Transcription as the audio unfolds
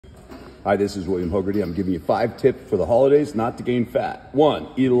Hi, this is William Hogarty. I'm giving you 5 tips for the holidays not to gain fat. 1,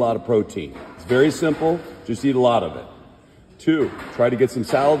 eat a lot of protein. It's very simple, just eat a lot of it. 2, try to get some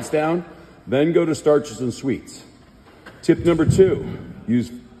salads down, then go to starches and sweets. Tip number 2,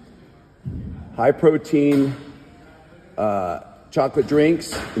 use high protein chocolate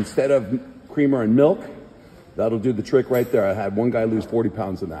drinks instead of creamer and milk. That'll do the trick right there. I had one guy lose 40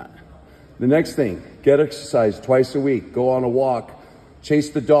 pounds in that. The next thing, get exercise twice a week. Go on a walk,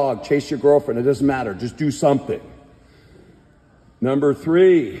 chase the dog, chase your girlfriend. It doesn't matter. Just do something. Number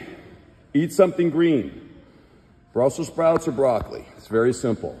 3, eat something green. Brussels sprouts or broccoli. It's very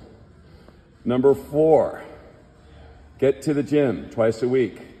simple. Number 4, get to the gym twice a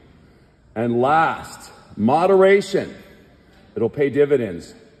week. And last, moderation. It'll pay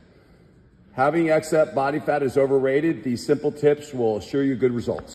dividends. Having excess body fat is overrated. These simple tips will assure you good results.